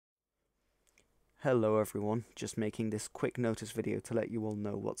Hello everyone, just making this quick notice video to let you all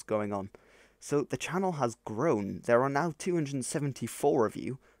know what's going on. So the channel has grown, there are now 274 of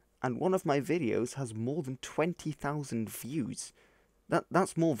you, and one of my videos has more than 20,000 views.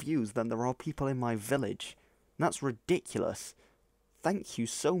 That's more views than there are people in my village. That's ridiculous. Thank you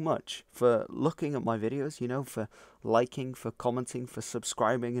so much for looking at my videos, for liking, for commenting, for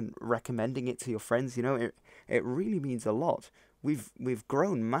subscribing and recommending it to your friends, it really means a lot. We've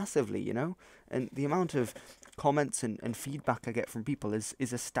grown massively, and the amount of comments and feedback I get from people is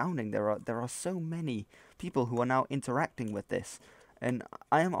astounding. There are so many people who are now interacting with this, and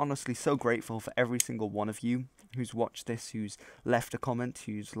I am honestly so grateful for every single one of you who's watched this, who's left a comment,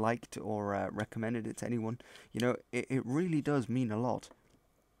 who's liked or recommended it to anyone. It really does mean a lot.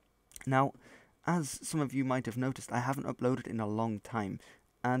 Now, as some of you might have noticed, I haven't uploaded in a long time.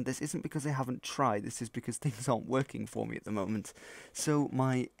 And this isn't because I haven't tried, this is because things aren't working for me at the moment. So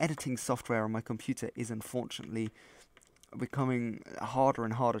my editing software on my computer is unfortunately becoming harder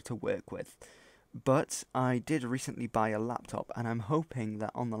and harder to work with. But I did recently buy a laptop, and I'm hoping that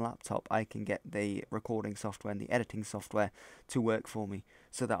on the laptop I can get the recording software and the editing software to work for me,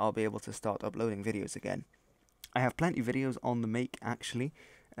 so that I'll be able to start uploading videos again. I have plenty of videos on the make, actually,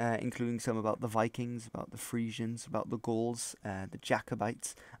 including some about the Vikings, about the Frisians, about the Gauls, the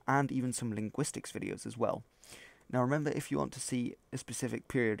Jacobites, and even some linguistics videos as well. Now remember, if you want to see a specific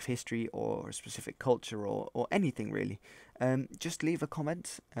period of history or a specific culture or anything really, just leave a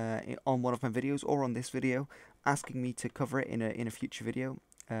comment on one of my videos or on this video asking me to cover it in a future video,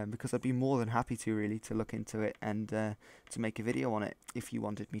 because I'd be more than happy to really to look into it and to make a video on it if you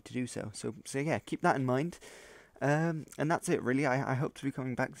wanted me to do so. So yeah, keep that in mind. And that's it really. I hope to be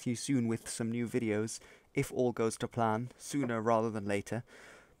coming back to you soon with some new videos, if all goes to plan, sooner rather than later.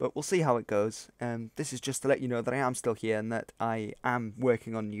 But we'll see how it goes. This is just to let you know that I am still here and that I am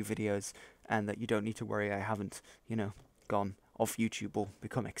working on new videos, and that you don't need to worry I haven't, gone off YouTube or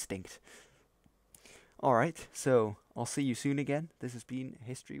become extinct. Alright, so I'll see you soon again. This has been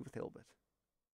History with Hilbert.